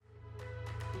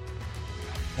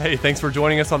Hey, thanks for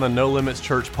joining us on the No Limits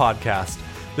Church podcast.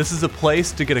 This is a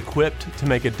place to get equipped to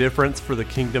make a difference for the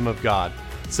kingdom of God.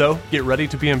 So get ready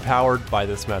to be empowered by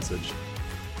this message.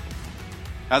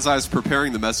 As I was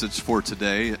preparing the message for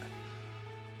today,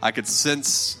 I could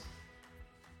sense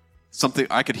something,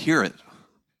 I could hear it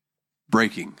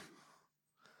breaking.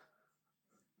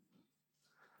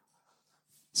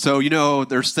 So,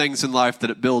 there's things in life that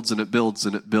it builds and it builds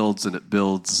and it builds and it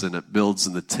builds and it builds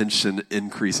and the tension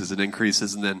increases and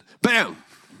increases and then, bam,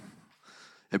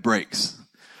 it breaks.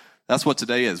 That's what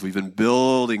today is. We've been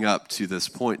building up to this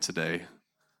point today.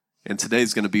 And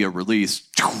today's going to be a release,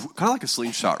 kind of like a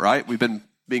slingshot, right? We've been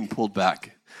being pulled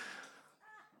back.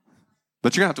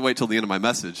 But you're going to have to wait till the end of my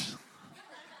message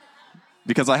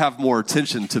because I have more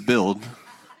tension to build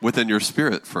within your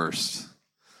spirit first.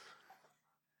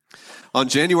 On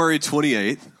January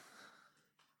 28th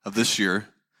of this year,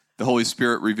 the Holy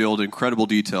Spirit revealed incredible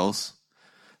details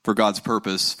for God's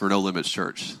purpose for No Limits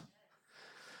Church.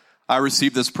 I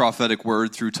received this prophetic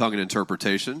word through tongue and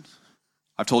interpretation.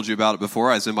 I've told you about it before.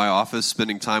 I was in my office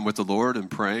spending time with the Lord and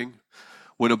praying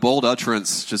when a bold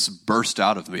utterance just burst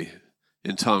out of me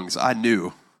in tongues. I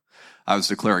knew I was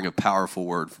declaring a powerful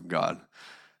word from God.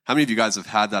 How many of you guys have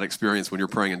had that experience when you're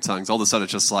praying in tongues? All of a sudden,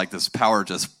 it's just like this power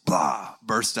just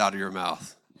burst out of your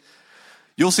mouth.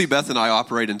 You'll see Beth and I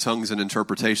operate in tongues and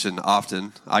interpretation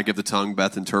often. I give the tongue,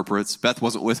 Beth interprets. Beth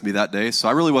wasn't with me that day, so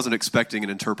I really wasn't expecting an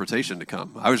interpretation to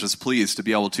come. I was just pleased to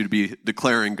be able to be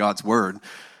declaring God's word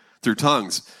through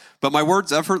tongues. But my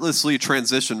words effortlessly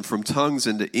transitioned from tongues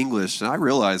into English, and I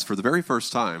realized for the very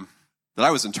first time that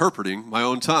I was interpreting my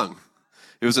own tongue.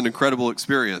 It was an incredible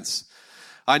experience.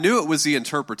 I knew it was the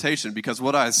interpretation because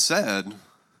what I said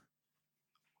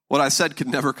could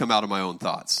never come out of my own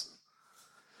thoughts.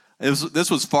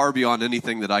 This was far beyond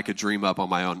anything that I could dream up on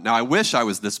my own. Now, I wish I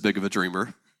was this big of a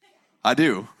dreamer. I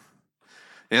do.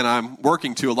 And I'm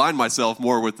working to align myself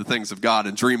more with the things of God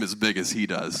and dream as big as He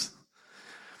does.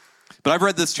 But I've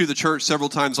read this to the church several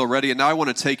times already, and now I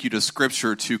want to take you to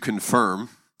Scripture to confirm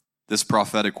this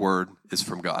prophetic word is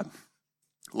from God.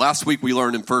 Last week we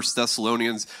learned in 1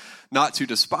 Thessalonians not to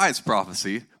despise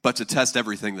prophecy, but to test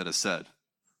everything that is said.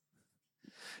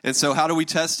 And so how do we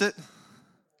test it?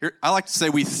 I like to say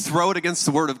we throw it against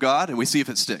the Word of God and we see if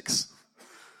it sticks.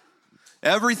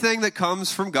 Everything that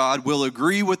comes from God will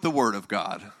agree with the Word of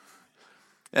God.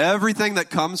 Everything that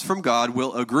comes from God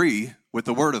will agree with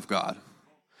the Word of God.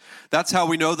 That's how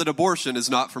we know that abortion is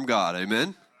not from God,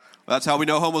 amen? That's how we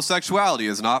know homosexuality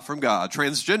is not from God.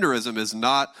 Transgenderism is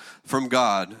not from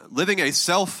God. Living a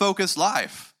self-focused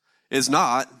life is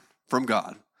not from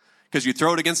God. Because you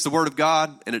throw it against the Word of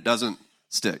God and it doesn't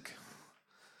stick.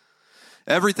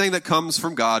 Everything that comes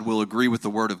from God will agree with the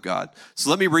Word of God. So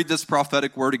let me read this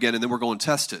prophetic word again and then we're going to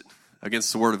test it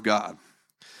against the Word of God.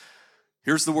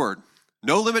 Here's the word.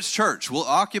 No Limits Church will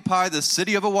occupy the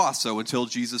city of Owasso until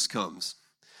Jesus comes.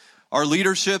 Our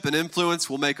leadership and influence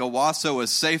will make Owasso a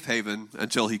safe haven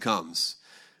until He comes.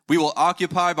 We will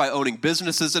occupy by owning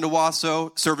businesses in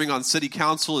Owasso, serving on city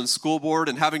council and school board,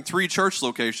 and having 3 church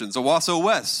locations, Owasso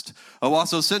West,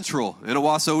 Owasso Central, and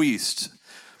Owasso East.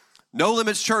 No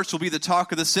Limits Church will be the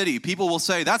talk of the city. People will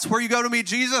say, that's where you go to meet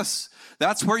Jesus.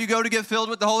 That's where you go to get filled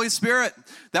with the Holy Spirit.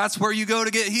 That's where you go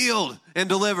to get healed and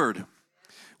delivered.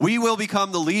 We will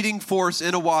become the leading force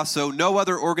in Owasso. No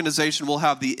other organization will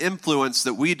have the influence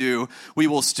that we do. We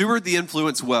will steward the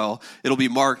influence well. It'll be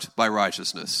marked by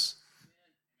righteousness.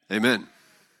 Amen.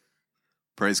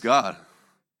 Praise God.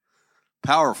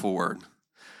 Powerful word.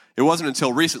 It wasn't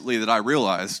until recently that I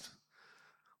realized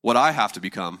what I have to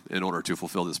become in order to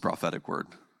fulfill this prophetic word.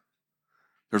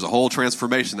 There's a whole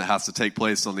transformation that has to take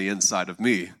place on the inside of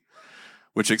me,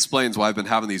 which explains why I've been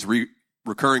having these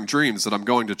recurring dreams that I'm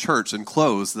going to church in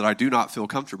clothes that I do not feel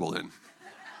comfortable in.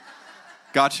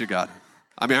 Gotcha, God.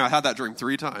 I mean, I had that dream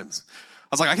 3 times. I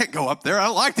was like, I can't go up there. I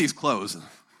don't like these clothes.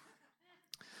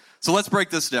 So let's break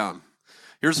this down.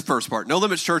 Here's the first part. No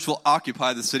Limits Church will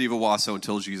occupy the city of Owasso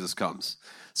until Jesus comes.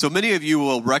 So many of you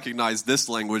will recognize this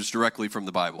language directly from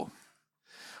the Bible.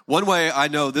 One way I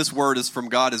know this word is from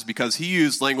God is because He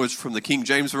used language from the King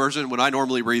James Version when I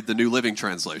normally read the New Living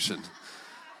Translation.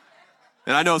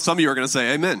 And I know some of you are going to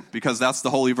say amen, because that's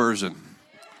the Holy Version.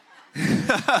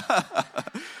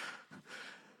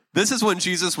 This is when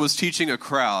Jesus was teaching a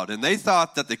crowd, and they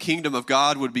thought that the kingdom of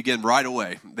God would begin right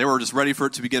away. They were just ready for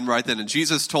it to begin right then, and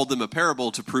Jesus told them a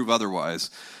parable to prove otherwise.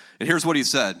 And here's what He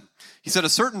said. He said, a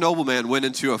certain nobleman went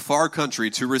into a far country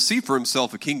to receive for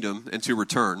himself a kingdom and to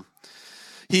return.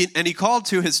 He called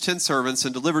to his 10 servants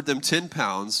and delivered them 10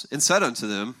 pounds and said unto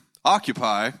them,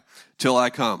 occupy till I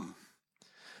come.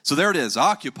 So there it is,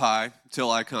 occupy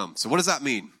till I come. So what does that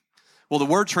mean? Well, the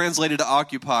word translated to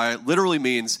occupy literally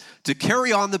means to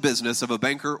carry on the business of a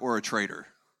banker or a trader.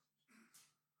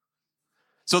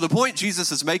 So the point Jesus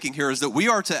is making here is that we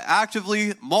are to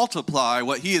actively multiply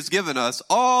what he has given us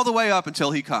all the way up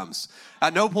until he comes.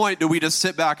 At no point do we just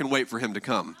sit back and wait for him to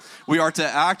come. We are to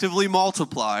actively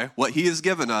multiply what he has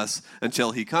given us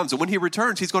until he comes. And when he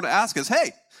returns, he's going to ask us,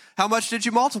 hey, how much did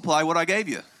you multiply what I gave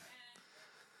you?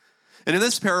 And in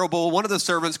this parable, one of the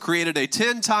servants created a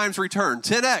 10 times return,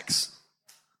 10x.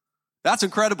 That's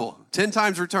incredible. 10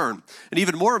 times return. And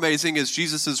even more amazing is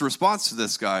Jesus' response to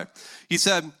this guy. He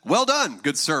said, well done,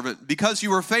 good servant. Because you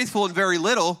were faithful in very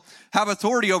little, have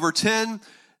authority over 10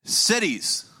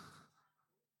 cities.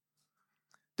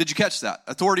 Did you catch that?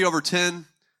 Authority over 10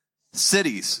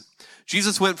 cities.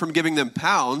 Jesus went from giving them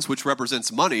pounds, which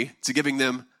represents money, to giving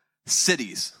them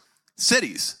cities.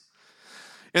 Cities.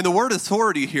 And the word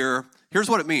authority here, here's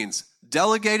what it means.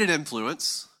 Delegated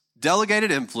influence,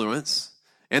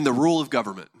 and the rule of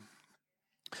government.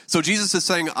 So Jesus is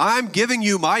saying, I'm giving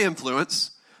you my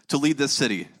influence to lead this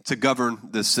city, to govern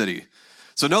this city.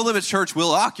 So No Limits Church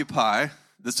will occupy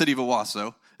the city of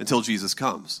Owasso until Jesus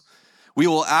comes. We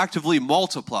will actively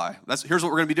multiply. Here's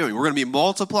what we're going to be doing. We're going to be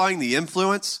multiplying the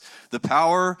influence, the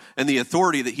power, and the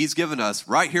authority that he's given us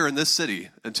right here in this city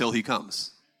until he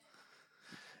comes.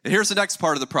 And here's the next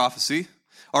part of the prophecy.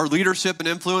 Our leadership and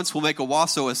influence will make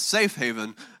Owasso a safe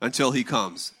haven until he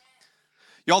comes.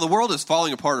 Y'all, the world is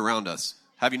falling apart around us.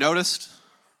 Have you noticed?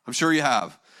 I'm sure you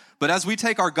have. But as we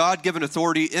take our God-given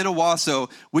authority in Owasso,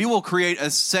 we will create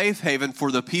a safe haven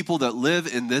for the people that live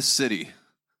in this city.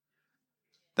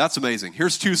 That's amazing.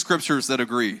 Here's two scriptures that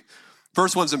agree.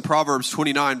 First one's in Proverbs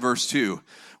 29, verse 2.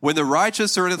 When the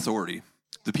righteous are in authority,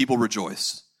 the people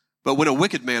rejoice. But when a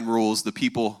wicked man rules, the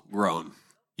people groan.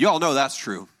 You all know that's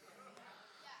true.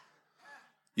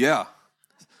 Yeah.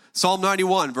 Psalm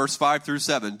 91, verse 5 through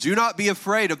 7. Do not be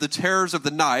afraid of the terrors of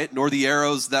the night, nor the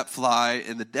arrows that fly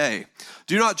in the day.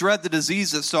 Do not dread the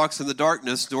disease that stalks in the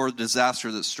darkness, nor the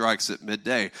disaster that strikes at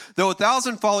midday. Though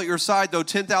 1,000 fall at your side, though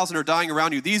 10,000 are dying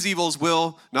around you, these evils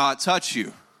will not touch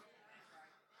you.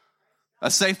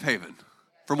 A safe haven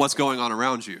from what's going on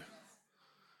around you.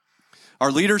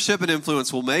 Our leadership and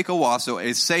influence will make Owasso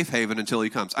a safe haven until he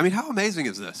comes. I mean, how amazing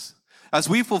is this? As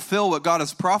we fulfill what God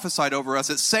has prophesied over us,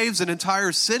 it saves an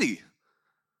entire city.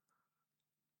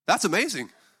 That's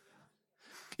amazing.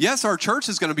 Yes, our church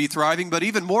is going to be thriving, but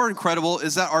even more incredible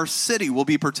is that our city will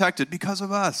be protected because of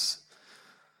us.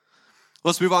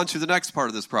 Let's move on to the next part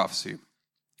of this prophecy.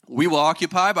 We will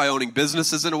occupy by owning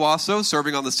businesses in Owasso,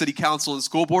 serving on the city council and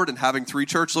school board, and having 3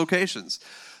 church locations.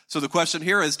 So the question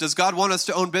here is, does God want us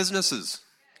to own businesses?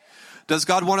 Does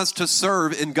God want us to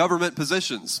serve in government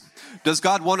positions? Does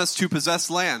God want us to possess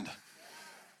land?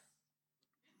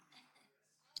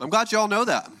 I'm glad you all know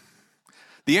that.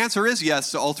 The answer is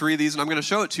yes to all 3 of these, and I'm going to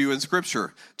show it to you in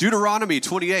Scripture. Deuteronomy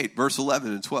 28, verse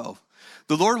 11 and 12.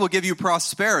 The Lord will give you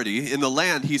prosperity in the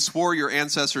land he swore your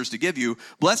ancestors to give you,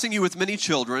 blessing you with many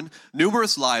children,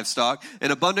 numerous livestock,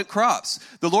 and abundant crops.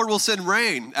 The Lord will send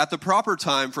rain at the proper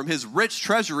time from his rich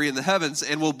treasury in the heavens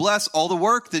and will bless all the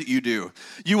work that you do.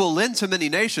 You will lend to many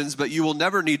nations, but you will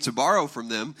never need to borrow from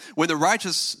them. When the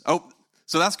righteous...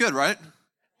 so that's good, right?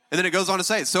 And then it goes on to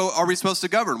say, so are we supposed to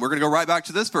govern? We're going to go right back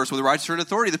to this verse. When the righteous are in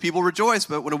authority, the people rejoice.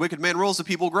 But when a wicked man rules, the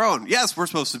people groan. Yes, we're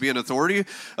supposed to be in authority,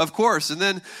 of course. And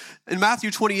then in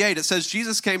Matthew 28, it says,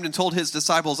 Jesus came and told his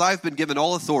disciples, I've been given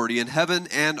all authority in heaven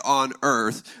and on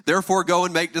earth. Therefore, go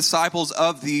and make disciples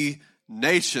of the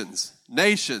nations.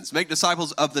 Nations. Make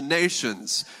disciples of the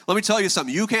nations. Let me tell you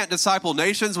something. You can't disciple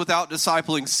nations without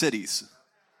discipling cities.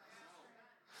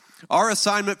 Our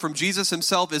assignment from Jesus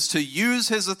himself is to use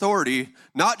his authority,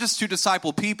 not just to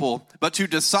disciple people, but to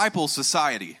disciple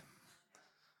society.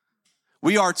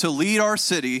 We are to lead our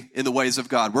city in the ways of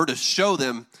God. We're to show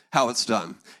them how it's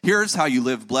done. Here's how you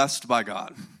live blessed by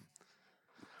God.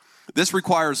 This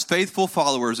requires faithful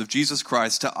followers of Jesus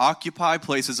Christ to occupy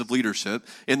places of leadership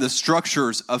in the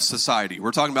structures of society.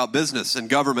 We're talking about business and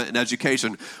government and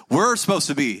education. We're supposed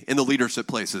to be in the leadership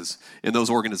places in those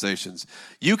organizations.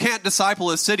 You can't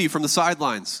disciple a city from the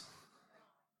sidelines.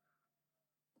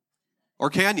 Or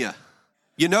can you?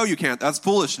 You know you can't. That's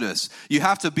foolishness. You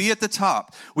have to be at the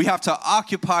top. We have to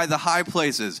occupy the high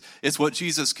places. It's what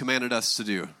Jesus commanded us to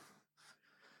do.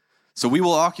 So we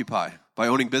will occupy by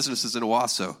owning businesses in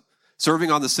Owasso,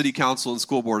 serving on the city council and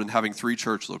school board, and having 3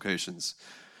 church locations.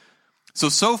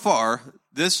 So far,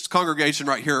 this congregation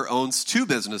right here owns 2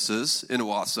 businesses in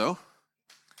Owasso.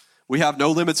 We have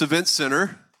No Limits Event Center,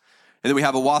 and then we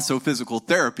have Owasso Physical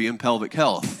Therapy and Pelvic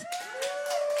Health.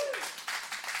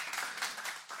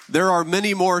 There are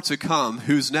many more to come.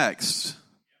 Who's next?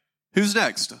 Who's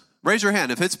next? Raise your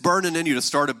hand. If it's burning in you to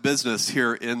start a business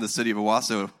here in the city of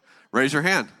Owasso, raise your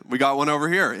hand. We got one over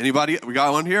here. Anybody? We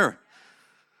got one here.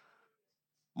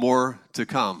 More to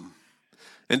come.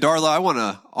 And Darla, I want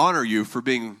to honor you for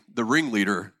being the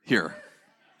ringleader here.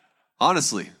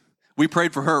 Honestly, we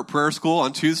prayed for her at prayer school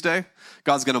on Tuesday.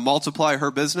 God's going to multiply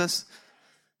her business.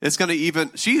 It's going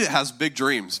to she has big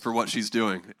dreams for what she's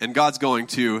doing, and God's going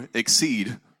to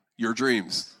exceed your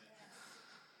dreams.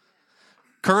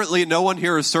 Currently, no one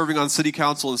here is serving on city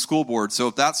council and school board, so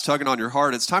if that's tugging on your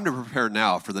heart, it's time to prepare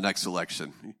now for the next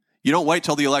election. You don't wait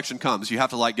till the election comes. You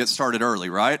have to get started early,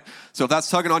 right? So if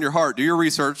that's tugging on your heart, do your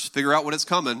research, figure out when it's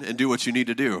coming, and do what you need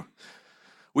to do.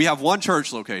 We have one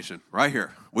church location right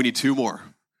here. We need 2 more.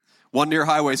 One near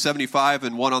Highway 75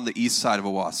 and one on the east side of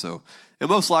Owasso. And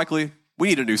most likely, we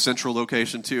need a new central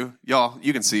location too. Y'all,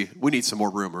 you can see, we need some more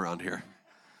room around here.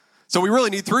 So we really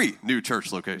need 3 new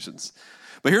church locations.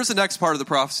 But here's the next part of the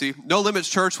prophecy. No Limits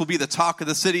Church will be the talk of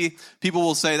the city. People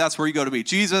will say that's where you go to meet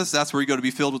Jesus. That's where you go to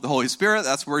be filled with the Holy Spirit.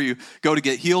 That's where you go to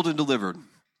get healed and delivered.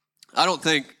 I don't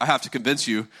think I have to convince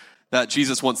you that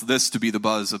Jesus wants this to be the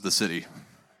buzz of the city.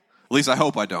 At least I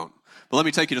hope I don't. But let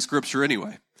me take you to Scripture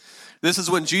anyway. This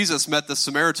is when Jesus met the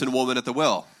Samaritan woman at the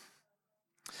well.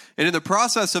 And in the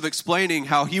process of explaining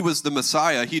how he was the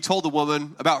Messiah, he told the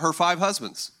woman about her 5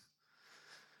 husbands.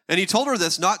 And he told her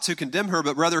this not to condemn her,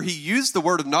 but rather he used the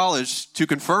word of knowledge to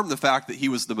confirm the fact that he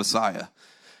was the Messiah.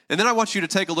 And then I want you to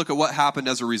take a look at what happened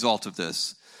as a result of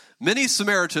this. Many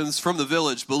Samaritans from the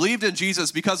village believed in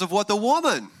Jesus because of what the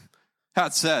woman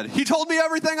had said. He told me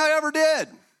everything I ever did.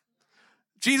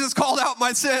 Jesus called out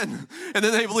my sin. And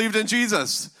then they believed in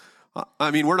Jesus.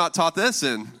 I mean, we're not taught this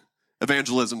in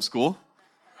evangelism school.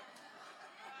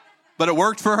 But it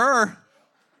worked for her.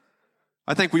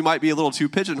 I think we might be a little too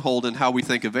pigeonholed in how we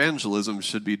think evangelism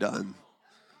should be done.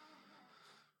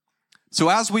 So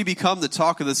as we become the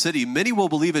talk of the city, many will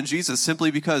believe in Jesus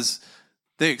simply because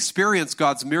they experience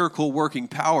God's miracle working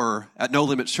power at No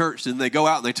Limit Church, and they go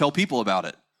out and they tell people about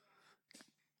it.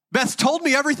 Beth told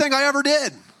me everything I ever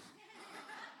did.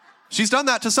 She's done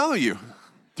that to some of you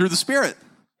through the Spirit.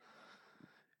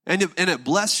 And it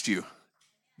blessed you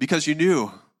because you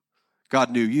knew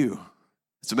God knew you.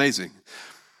 It's amazing.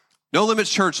 No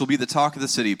Limits Church will be the talk of the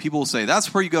city. People will say,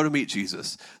 that's where you go to meet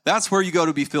Jesus. That's where you go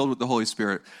to be filled with the Holy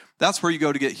Spirit. That's where you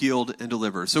go to get healed and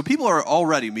delivered. So people are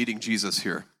already meeting Jesus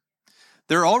here.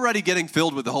 They're already getting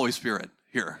filled with the Holy Spirit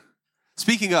here.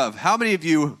 Speaking of, how many of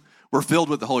you were filled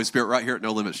with the Holy Spirit right here at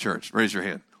No Limits Church? Raise your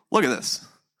hand. Look at this.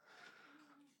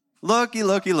 Looky,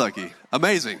 looky, looky.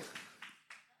 Amazing.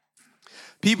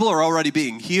 People are already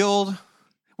being healed.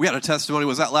 We had a testimony,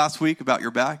 was that last week, about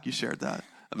your back? You shared that.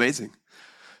 Amazing.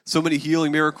 So many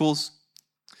healing miracles.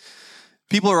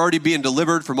 People are already being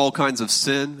delivered from all kinds of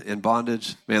sin and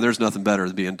bondage. Man, there's nothing better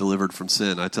than being delivered from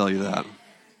sin, I tell you that.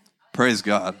 Praise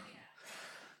God.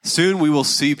 Soon we will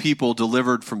see people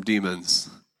delivered from demons.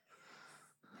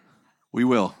 We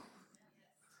will.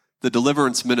 The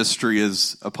deliverance ministry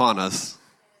is upon us.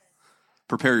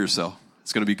 Prepare yourself.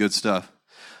 It's going to be good stuff.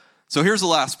 So here's the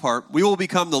last part. We will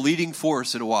become the leading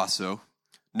force in Owasso.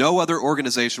 No other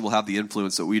organization will have the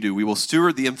influence that we do. We will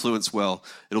steward the influence well.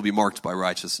 It'll be marked by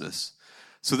righteousness.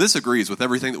 So this agrees with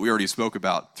everything that we already spoke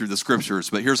about through the scriptures,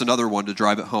 but here's another one to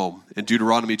drive it home. In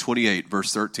Deuteronomy 28,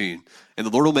 verse 13, and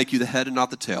the Lord will make you the head and not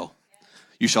the tail.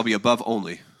 You shall be above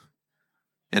only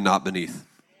and not beneath.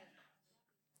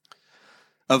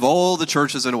 Of all the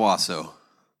churches in Owasso,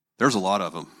 there's a lot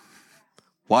of them.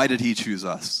 Why did he choose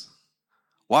us?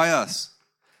 Why us?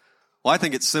 Well, I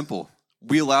think it's simple.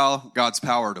 We allow God's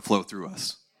power to flow through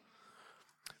us.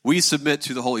 We submit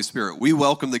to the Holy Spirit. We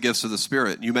welcome the gifts of the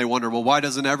Spirit. You may wonder, well, why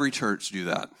doesn't every church do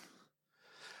that?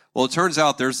 Well, it turns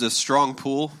out there's this strong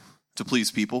pull to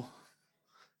please people.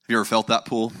 Have you ever felt that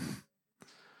pull?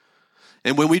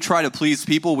 And when we try to please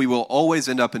people, we will always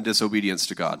end up in disobedience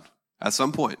to God at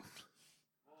some point.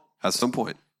 At some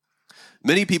point.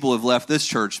 Many people have left this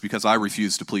church because I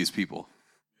refuse to please people.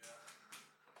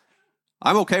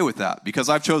 I'm okay with that because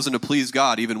I've chosen to please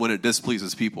God even when it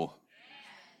displeases people.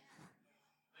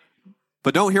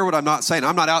 But don't hear what I'm not saying.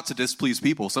 I'm not out to displease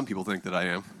people. Some people think that I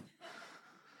am.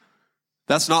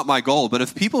 That's not my goal. But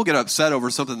if people get upset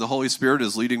over something the Holy Spirit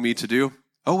is leading me to do,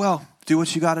 oh well, do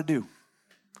what you got to do.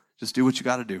 Just do what you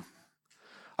got to do.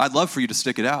 I'd love for you to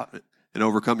stick it out and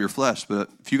overcome your flesh. But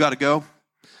if you got to go,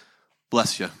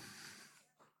 bless you.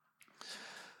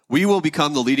 We will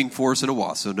become the leading force in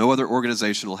Owasso. No other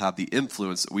organization will have the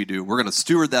influence that we do. We're going to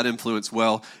steward that influence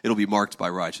well. It'll be marked by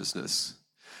righteousness.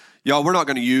 Y'all, we're not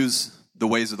going to use the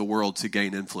ways of the world to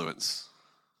gain influence.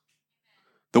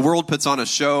 The world puts on a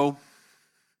show.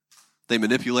 They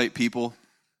manipulate people.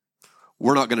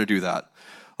 We're not going to do that.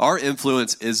 Our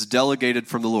influence is delegated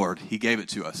from the Lord. He gave it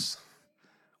to us.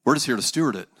 We're just here to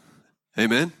steward it.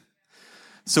 Amen?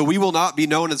 So we will not be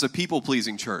known as a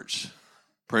people-pleasing church.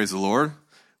 Praise the Lord.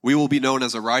 We will be known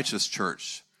as a righteous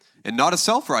church. And not a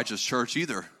self-righteous church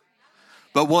either.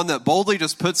 But one that boldly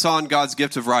just puts on God's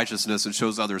gift of righteousness and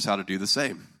shows others how to do the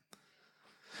same.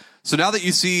 So now that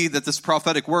you see that this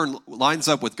prophetic word lines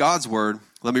up with God's word,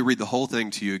 let me read the whole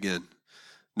thing to you again.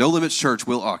 No Limits Church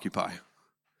will occupy.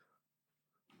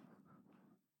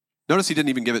 Notice he didn't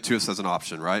even give it to us as an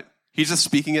option, right? He's just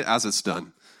speaking it as it's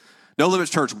done. No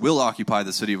Limits Church will occupy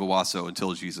the city of Owasso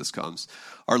until Jesus comes.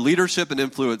 Our leadership and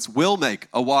influence will make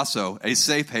Owasso a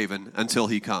safe haven until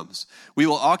he comes. We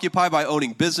will occupy by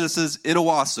owning businesses in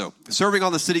Owasso, serving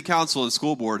on the city council and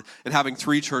school board, and having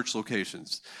 3 church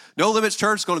locations. No Limits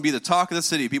Church is going to be the talk of the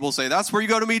city. People say, that's where you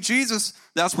go to meet Jesus.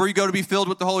 That's where you go to be filled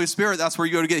with the Holy Spirit. That's where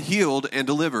you go to get healed and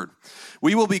delivered.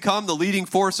 We will become the leading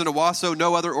force in Owasso.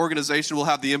 No other organization will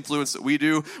have the influence that we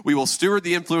do. We will steward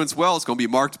the influence well. It's going to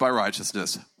be marked by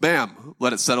righteousness. Bam,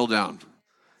 let it settle down.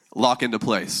 Lock into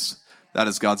place. That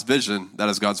is God's vision. That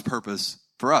is God's purpose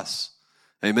for us.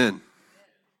 Amen.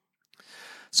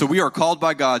 So we are called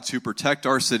by God to protect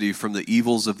our city from the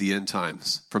evils of the end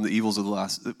times, from the evils of the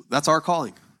last. That's our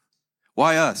calling.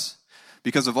 Why us?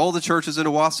 Because of all the churches in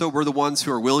Owasso, we're the ones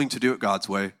who are willing to do it God's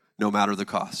way, no matter the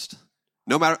cost.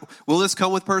 No matter, will this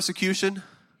come with persecution?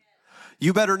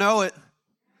 You better know it.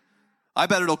 I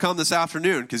bet it'll come this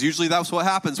afternoon, because usually that's what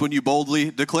happens when you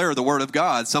boldly declare the word of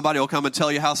God. Somebody will come and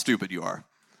tell you how stupid you are.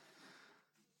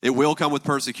 It will come with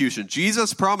persecution.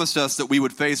 Jesus promised us that we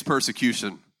would face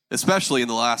persecution, especially in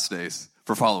the last days,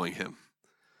 for following him.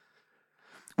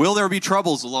 Will there be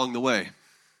troubles along the way?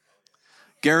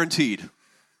 Guaranteed.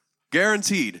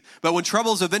 Guaranteed. But when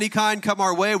troubles of any kind come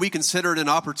our way, we consider it an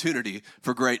opportunity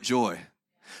for great joy.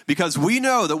 Because we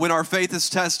know that when our faith is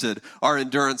tested, our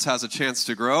endurance has a chance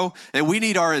to grow, and we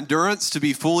need our endurance to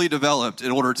be fully developed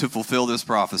in order to fulfill this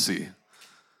prophecy.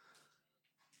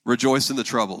 Rejoice in the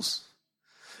troubles.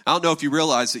 I don't know if you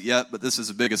realize it yet, but this is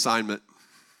a big assignment.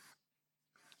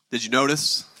 Did you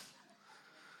notice?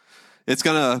 It's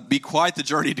going to be quite the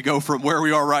journey to go from where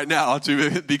we are right now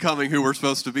to becoming who we're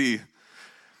supposed to be.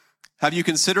 Have you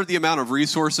considered the amount of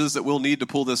resources that we'll need to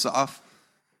pull this off?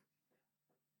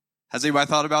 Has anybody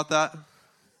thought about that?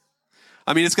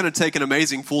 I mean, it's going to take an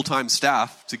amazing full-time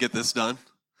staff to get this done.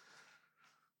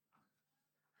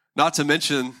 Not to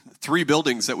mention 3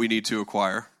 buildings that we need to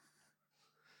acquire.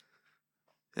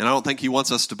 And I don't think he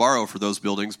wants us to borrow for those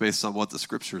buildings based on what the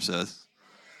scripture says.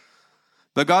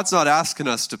 But God's not asking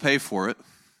us to pay for it.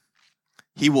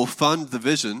 He will fund the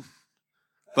vision,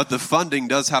 but the funding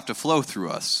does have to flow through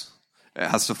us. It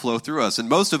has to flow through us. And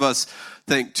most of us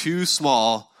think too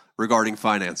small regarding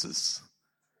finances,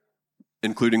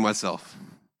 including myself.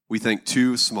 We think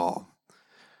too small.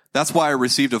 That's why I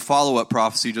received a follow-up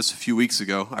prophecy just a few weeks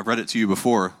ago. I've read it to you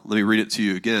before. Let me read it to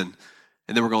you again.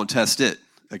 And then we're going to test it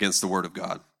against the word of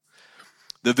God.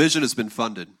 The vision has been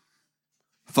funded.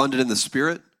 Funded in the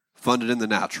spirit, funded in the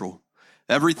natural.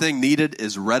 Everything needed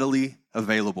is readily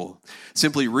available.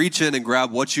 Simply reach in and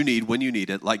grab what you need when you need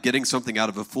it, like getting something out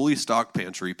of a fully stocked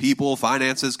pantry. People,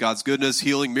 finances, God's goodness,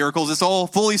 healing, miracles, it's all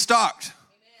fully stocked.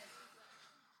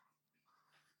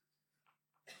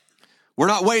 We're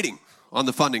not waiting on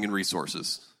the funding and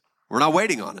resources. We're not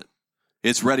waiting on it.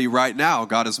 It's ready right now.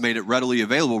 God has made it readily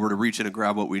available. We're to reach in and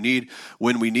grab what we need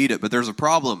when we need it. But there's a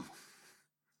problem.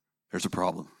 There's a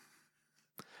problem.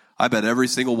 I bet every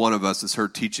single one of us has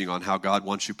heard teaching on how God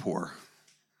wants you poor.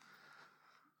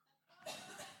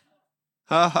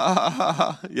 Ha ha ha ha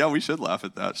ha. Yeah, we should laugh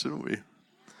at that, shouldn't we?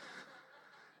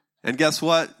 And guess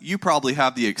what? You probably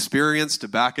have the experience to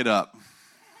back it up.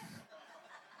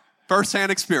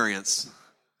 First-hand experience.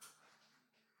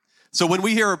 So when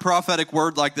we hear a prophetic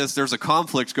word like this, there's a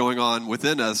conflict going on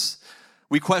within us.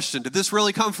 We question, did this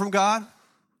really come from God?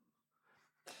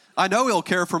 I know he'll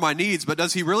care for my needs, but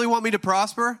does he really want me to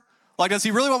prosper? Like, does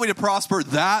he really want me to prosper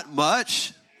that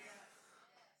much?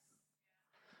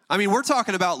 I mean, we're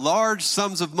talking about large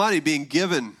sums of money being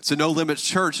given to No Limits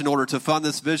Church in order to fund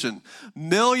this vision.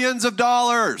 Millions of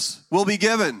dollars will be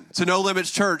given to No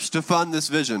Limits Church to fund this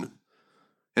vision.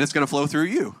 And it's going to flow through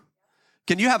you.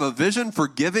 Can you have a vision for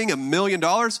giving $1 million?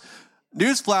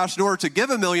 Newsflash, in order to give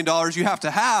 $1 million, you have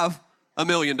to have $1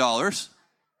 million.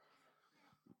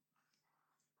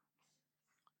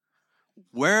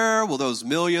 Where will those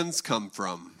millions come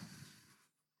from?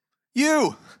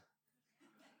 You.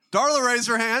 Darla raised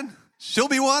her hand. She'll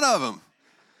be one of them.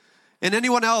 And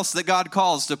anyone else that God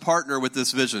calls to partner with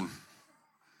this vision.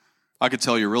 I could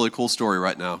tell you a really cool story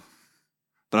right now,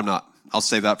 but I'm not. I'll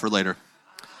save that for later.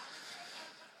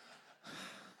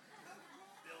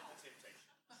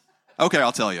 Okay,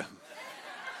 I'll tell you.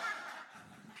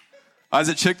 I was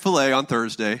at Chick-fil-A on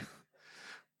Thursday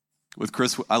with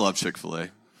Chris. I love Chick-fil-A.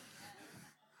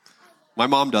 My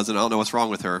mom doesn't. I don't know what's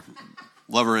wrong with her.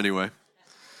 Love her anyway.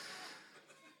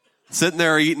 Sitting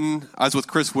there eating. I was with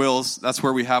Chris Wills. That's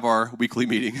where we have our weekly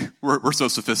meeting. We're so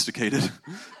sophisticated.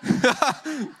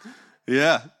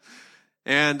 Yeah.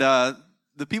 And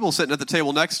the people sitting at the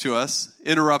table next to us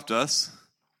interrupt us.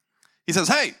 He says,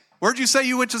 "Hey, where'd you say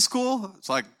you went to school?" It's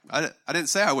like, I didn't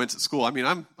say I went to school. I mean,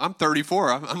 I'm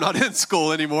 34. I'm not in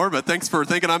school anymore, but thanks for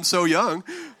thinking I'm so young.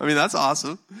 I mean, that's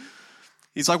awesome.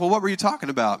 He's like, "Well, what were you talking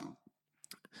about?"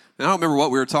 And I don't remember what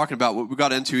we were talking about, what we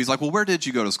got into. He's like, "Well, where did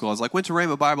you go to school?" I was like, "Went to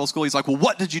Rhema Bible School." He's like, "Well,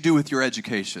 what did you do with your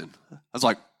education?" I was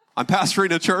like, "I'm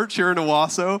pastoring a church here in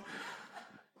Owasso."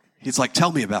 He's like,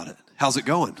 "Tell me about it. How's it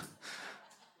going?"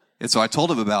 And so I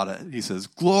told him about it. He says,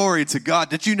 "Glory to God.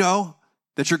 Did you know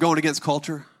that you're going against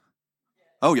culture?"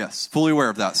 "Oh, yes. Fully aware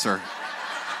of that, sir."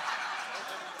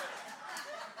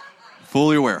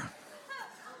 Fully aware.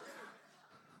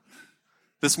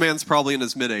 This man's probably in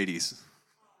his mid-80s.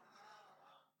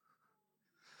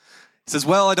 He says,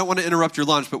 "Well, I don't want to interrupt your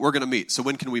lunch, but we're going to meet. So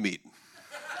when can we meet?"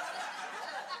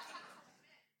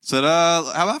 Said, "How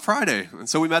about Friday?" And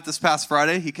so we met this past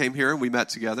Friday. He came here and we met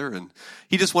together. And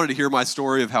he just wanted to hear my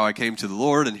story of how I came to the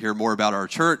Lord and hear more about our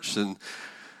church. And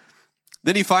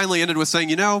then he finally ended with saying,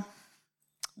 "You know,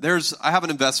 I have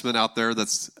an investment out there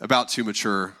that's about to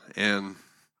mature. And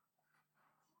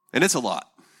it's a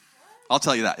lot. I'll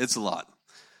tell you that. It's a lot.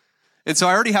 And so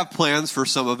I already have plans for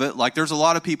some of it. Like there's a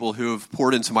lot of people who have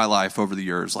poured into my life over the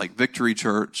years, like Victory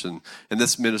Church and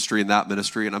this ministry and that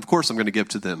ministry. And of course I'm going to give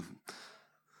to them.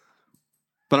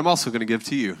 But I'm also going to give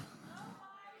to you.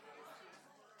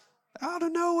 Out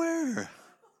of nowhere.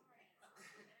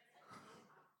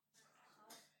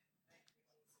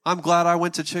 I'm glad I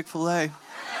went to Chick-fil-A.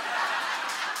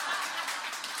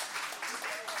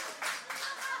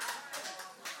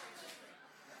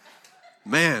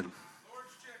 Man.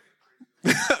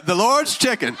 The Lord's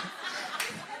chicken.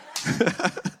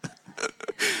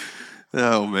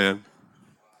 Oh, man.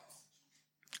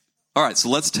 All right, so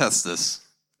let's test this.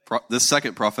 This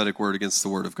second prophetic word against the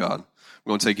word of God. I'm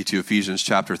going to take you to Ephesians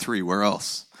chapter 3. Where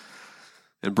else?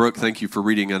 And Brooke, thank you for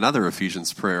reading another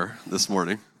Ephesians prayer this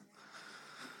morning.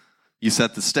 You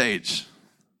set the stage.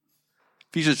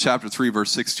 Ephesians chapter 3,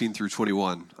 verse 16 through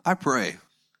 21. I pray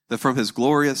that from his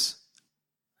glorious,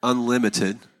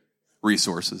 unlimited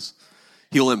resources,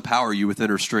 he'll empower you with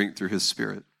inner strength through his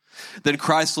Spirit. Then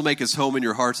Christ will make his home in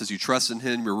your hearts as you trust in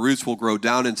him. Your roots will grow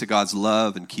down into God's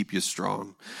love and keep you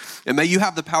strong. And may you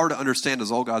have the power to understand,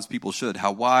 as all God's people should,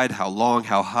 how wide, how long,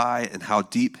 how high, and how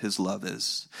deep his love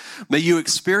is. May you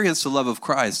experience the love of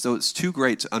Christ, though it's too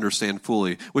great to understand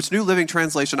fully. Which New Living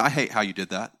Translation, I hate how you did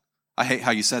that. I hate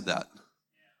how you said that.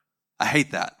 I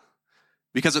hate that.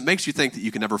 Because it makes you think that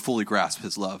you can never fully grasp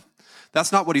his love.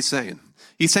 That's not what he's saying.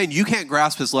 He's saying you can't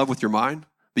grasp his love with your mind,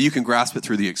 but you can grasp it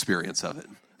through the experience of it.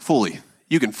 Fully.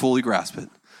 You can fully grasp it.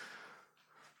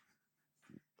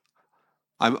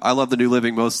 I love the New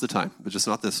Living most of the time, but just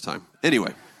not this time.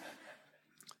 Anyway.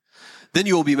 Then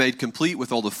you will be made complete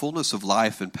with all the fullness of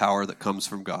life and power that comes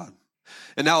from God.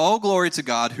 And now all glory to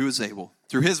God who is able,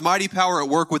 through his mighty power at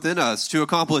work within us, to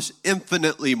accomplish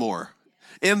infinitely more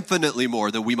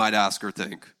than we might ask or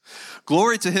think.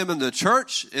 Glory to him in the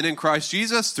church and in Christ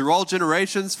Jesus through all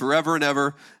generations, forever and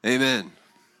ever. Amen.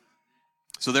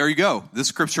 So there you go. This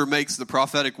scripture makes the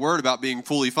prophetic word about being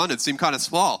fully funded seem kind of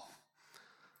small.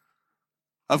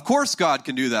 Of course God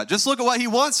can do that. Just look at what he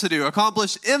wants to do,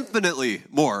 accomplish infinitely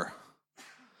more.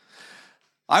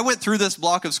 I went through this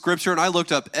block of scripture and I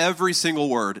looked up every single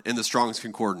word in the Strong's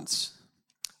Concordance.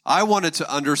 I wanted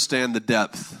to understand the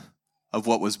depth of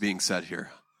what was being said here.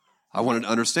 I wanted to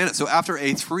understand it. So after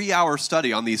a 3-hour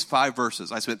study on these 5 verses,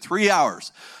 I spent 3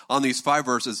 hours on these 5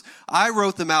 verses. I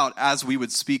wrote them out as we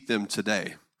would speak them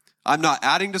today. I'm not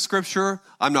adding to Scripture.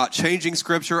 I'm not changing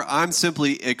Scripture. I'm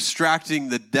simply extracting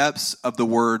the depths of the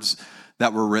words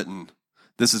that were written.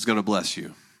 This is going to bless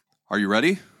you. Are you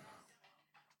ready?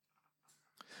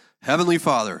 Heavenly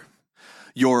Father,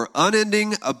 your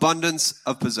unending abundance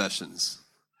of possessions,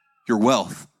 your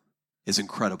wealth is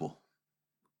incredible.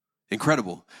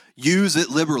 Incredible. Use it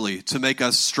liberally to make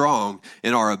us strong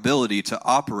in our ability to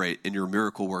operate in your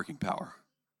miracle working power.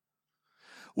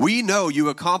 We know you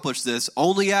accomplish this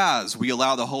only as we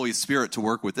allow the Holy Spirit to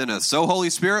work within us. So, Holy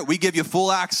Spirit, we give you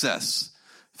full access.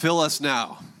 Fill us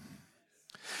now.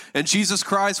 And Jesus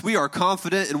Christ, we are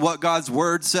confident in what God's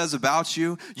word says about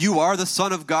you. You are the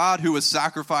Son of God who was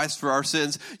sacrificed for our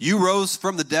sins. You rose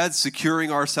from the dead,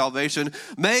 securing our salvation.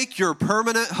 Make your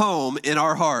permanent home in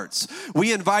our hearts.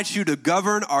 We invite you to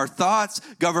govern our thoughts,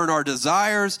 govern our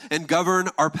desires, and govern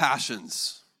our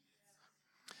passions.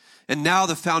 And now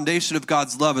the foundation of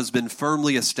God's love has been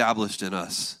firmly established in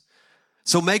us.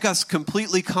 So make us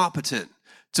completely competent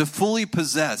to fully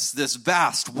possess this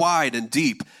vast, wide, and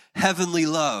deep heavenly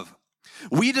love.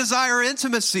 We desire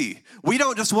intimacy. We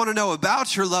don't just want to know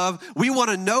about your love. We want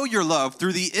to know your love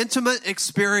through the intimate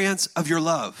experience of your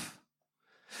love.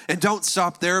 And don't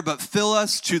stop there, but fill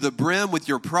us to the brim with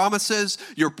your promises,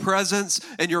 your presence,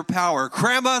 and your power.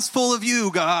 Cram us full of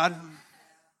you, God.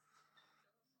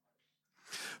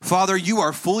 Father, you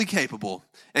are fully capable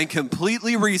and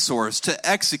completely resourced to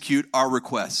execute our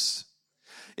requests.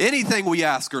 Anything we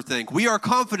ask or think, we are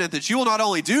confident that you will not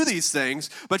only do these things,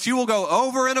 but you will go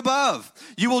over and above.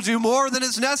 You will do more than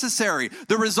is necessary.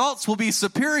 The results will be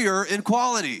superior in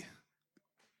quality.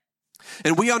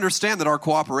 And we understand that our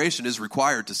cooperation is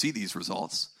required to see these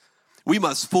results. We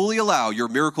must fully allow your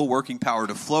miracle working power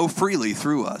to flow freely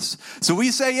through us. So we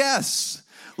say yes.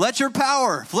 Let your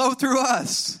power flow through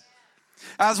us.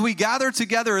 As we gather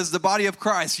together as the body of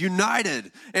Christ,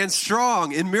 united and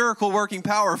strong in miracle-working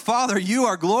power, Father, you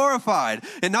are glorified,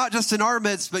 and not just in our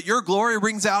midst, but your glory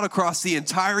rings out across the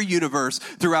entire universe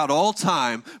throughout all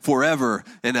time, forever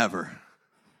and ever.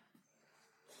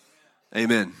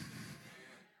 Amen.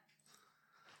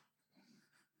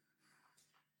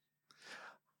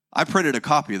 I printed a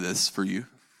copy of this for you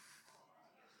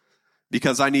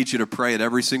because I need you to pray it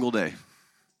every single day.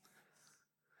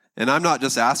 And I'm not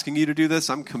just asking you to do this,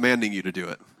 I'm commanding you to do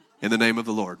it in the name of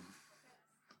the Lord.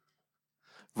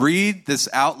 Read this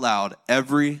out loud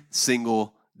every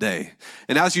single day.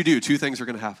 And as you do, two things are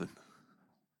going to happen.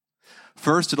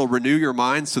 First, it'll renew your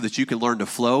mind so that you can learn to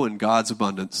flow in God's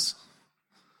abundance.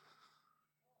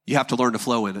 You have to learn to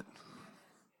flow in it.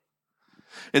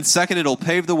 And second, it'll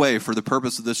pave the way for the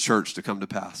purpose of this church to come to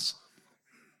pass.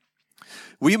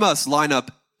 We must line up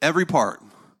every part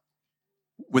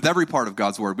with every part of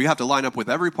God's word. We have to line up with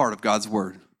every part of God's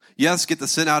word. Yes, get the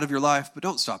sin out of your life, but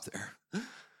don't stop there.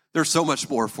 There's so much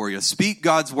more for you. Speak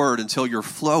God's word until you're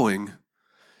flowing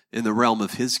in the realm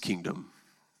of his kingdom.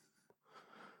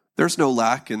 There's no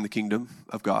lack in the kingdom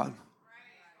of God.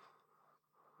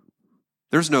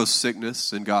 There's no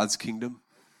sickness in God's kingdom.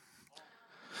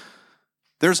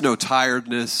 There's no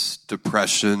tiredness,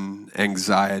 depression,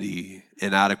 anxiety,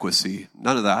 inadequacy.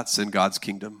 None of that's in God's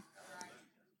kingdom.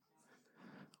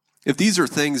 If these are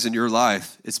things in your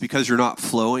life, it's because you're not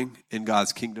flowing in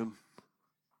God's kingdom.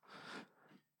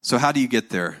 So how do you get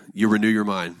there? You renew your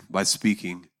mind by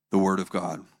speaking the word of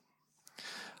God.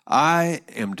 I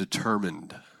am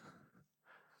determined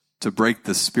to break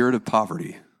the spirit of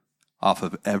poverty off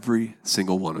of every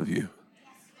single one of you.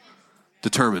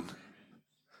 Determined.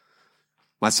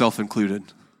 Myself included.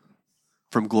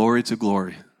 From glory to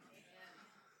glory.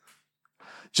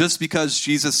 Just because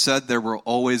Jesus said there will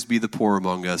always be the poor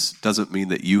among us doesn't mean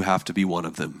that you have to be one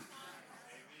of them.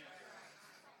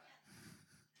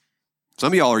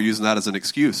 Some of y'all are using that as an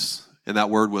excuse, and that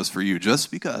word was for you.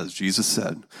 Just because Jesus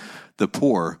said the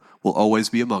poor will always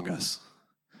be among us,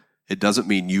 it doesn't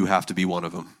mean you have to be one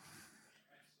of them.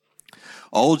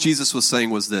 All Jesus was saying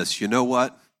was this: you know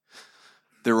what?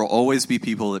 There will always be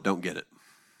people that don't get it.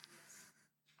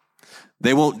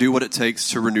 They won't do what it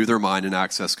takes to renew their mind and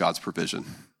access God's provision.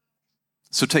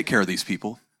 So take care of these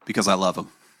people because I love them.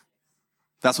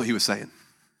 That's what he was saying.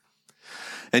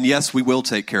 And yes, we will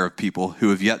take care of people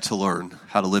who have yet to learn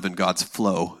how to live in God's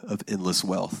flow of endless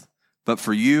wealth. But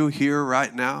for you here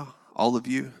right now, all of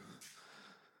you,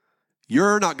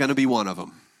 you're not going to be one of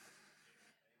them.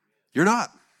 You're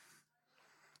not.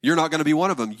 You're not going to be one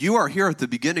of them. You are here at the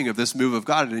beginning of this move of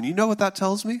God. And you know what that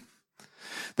tells me?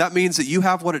 That means that you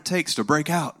have what it takes to break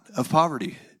out of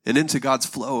poverty and into God's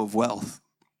flow of wealth.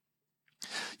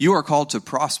 You are called to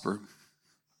prosper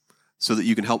so that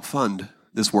you can help fund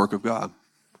this work of God.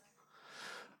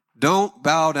 Don't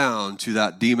bow down to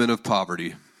that demon of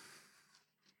poverty.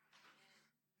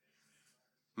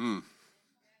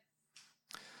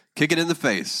 Kick it in the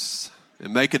face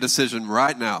and make a decision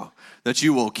right now that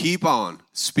you will keep on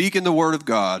speaking the word of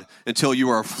God until you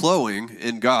are flowing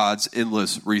in God's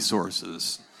endless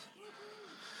resources.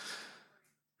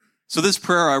 So this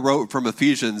prayer I wrote from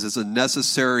Ephesians is a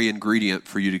necessary ingredient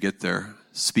for you to get there.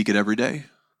 Speak it every day,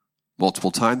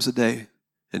 multiple times a day,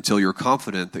 until you're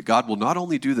confident that God will not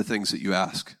only do the things that you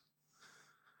ask,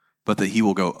 but that he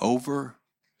will go over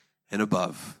and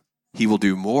above. He will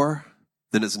do more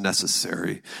than is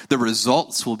necessary. The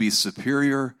results will be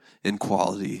superior in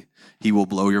quality. He will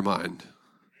blow your mind.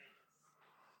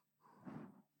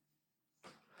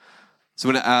 So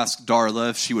I'm going to ask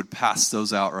Darla if she would pass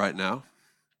those out right now,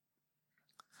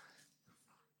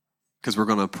 because we're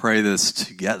going to pray this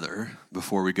together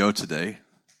before we go today.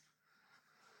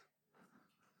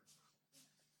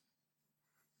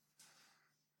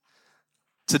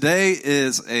 Today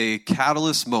is a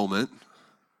catalyst moment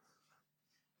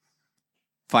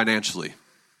financially.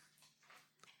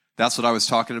 That's what I was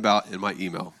talking about in my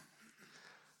email.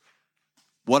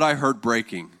 What I heard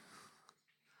breaking,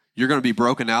 you're going to be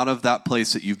broken out of that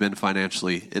place that you've been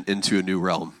financially and into a new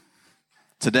realm.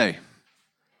 Today.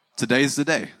 Today's the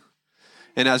day.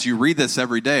 And as you read this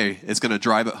every day, it's going to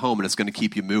drive it home and it's going to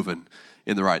keep you moving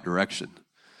in the right direction.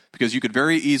 Because you could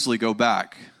very easily go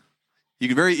back. You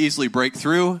could very easily break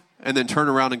through and then turn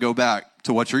around and go back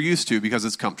to what you're used to because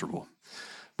it's comfortable.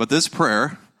 But this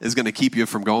prayer is going to keep you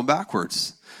from going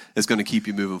backwards. It's going to keep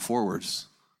you moving forwards.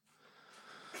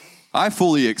 I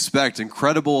fully expect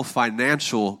incredible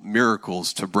financial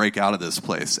miracles to break out of this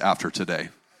place after today.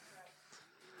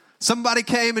 Somebody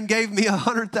came and gave me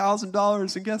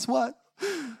 $100,000, and guess what?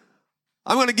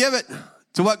 I'm going to give it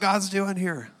to what God's doing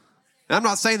here. And I'm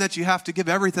not saying that you have to give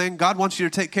everything. God wants you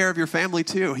to take care of your family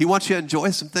too. He wants you to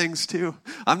enjoy some things too.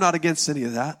 I'm not against any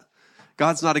of that.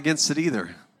 God's not against it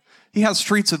either. He has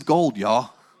streets of gold,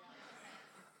 y'all.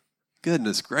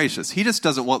 Goodness gracious. He just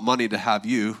doesn't want money to have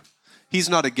you. He's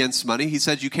not against money. He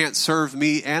said you can't serve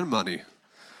me and money.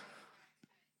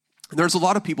 There's a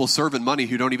lot of people serving money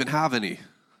who don't even have any,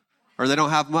 or they don't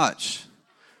have much.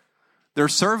 They're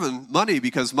serving money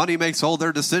because money makes all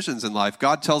their decisions in life.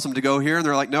 God tells them to go here, and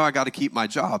they're like, no, I got to keep my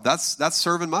job. That's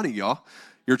serving money, y'all.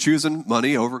 You're choosing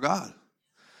money over God.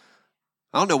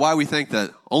 I don't know why we think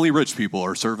that only rich people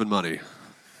are serving money.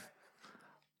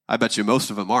 I bet you most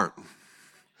of them aren't.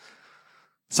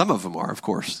 Some of them are, of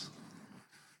course.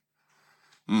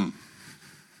 Does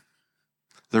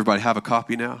everybody have a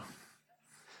copy now?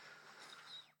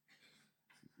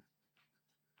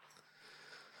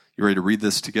 You ready to read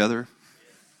this together?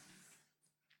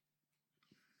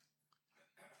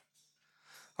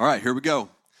 All right, here we go.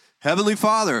 Heavenly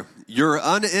Father, your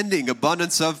unending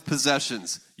abundance of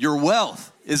possessions, your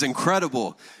wealth is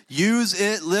incredible. Use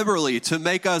it liberally to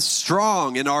make us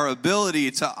strong in our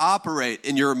ability to operate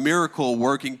in your miracle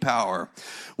working power.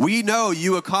 We know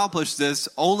you accomplish this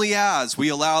only as we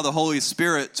allow the Holy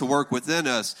Spirit to work within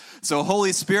us. So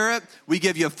Holy Spirit, we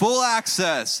give you full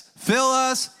access. Fill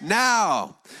us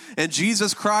now. And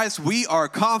Jesus Christ, we are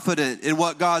confident in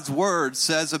what God's word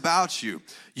says about you.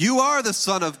 You are the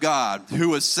Son of God who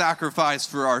was sacrificed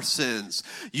for our sins.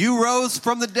 You rose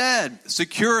from the dead,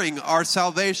 securing our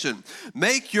salvation.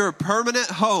 Make your permanent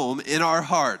home in our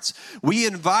hearts. We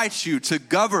invite you to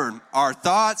govern our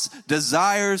thoughts,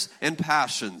 desires, and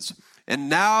passions. And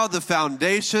now the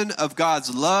foundation of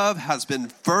God's love has been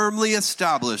firmly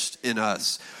established in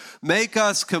us. Make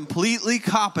us completely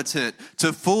competent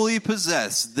to fully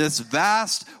possess this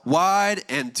vast, wide,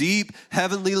 and deep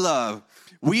heavenly love.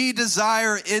 We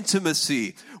desire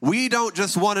intimacy. We don't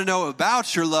just want to know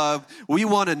about your love. We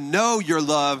want to know your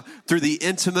love through the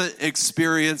intimate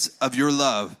experience of your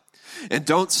love. And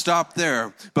don't stop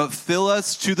there, but fill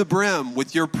us to the brim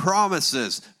with your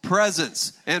promises,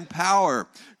 presence, and power.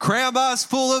 Cram us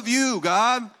full of you,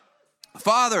 God.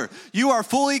 Father, you are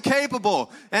fully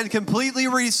capable and completely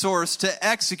resourced to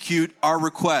execute our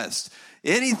request.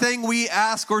 Anything we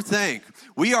ask or think,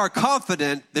 we are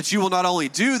confident that you will not only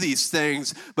do these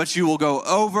things, but you will go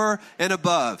over and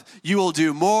above. You will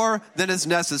do more than is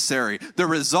necessary. The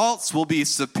results will be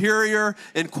superior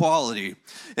in quality.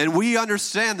 And we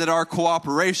understand that our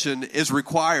cooperation is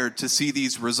required to see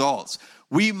these results.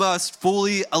 We must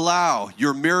fully allow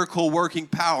your miracle working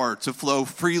power to flow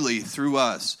freely through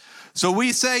us. So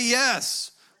we say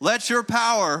yes, let your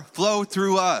power flow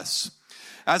through us.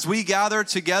 As we gather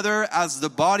together as the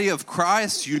body of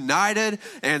Christ, united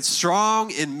and strong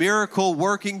in miracle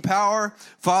working power,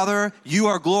 Father, you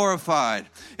are glorified.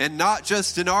 And not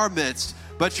just in our midst,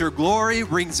 but your glory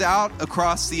rings out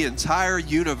across the entire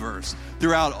universe,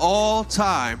 throughout all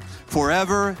time,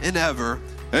 forever and ever.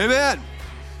 Amen.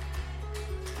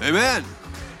 Amen.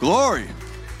 Glory.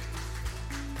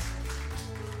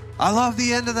 I love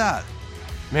the end of that.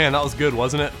 Man, that was good,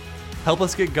 wasn't it? Help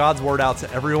us get God's word out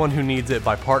to everyone who needs it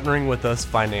by partnering with us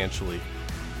financially.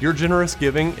 Your generous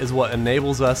giving is what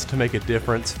enables us to make a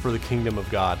difference for the kingdom of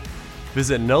God.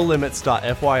 Visit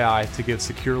nolimits.fyi to give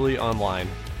securely online.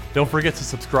 Don't forget to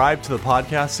subscribe to the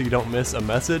podcast so you don't miss a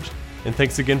message. And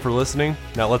thanks again for listening.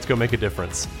 Now let's go make a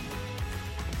difference.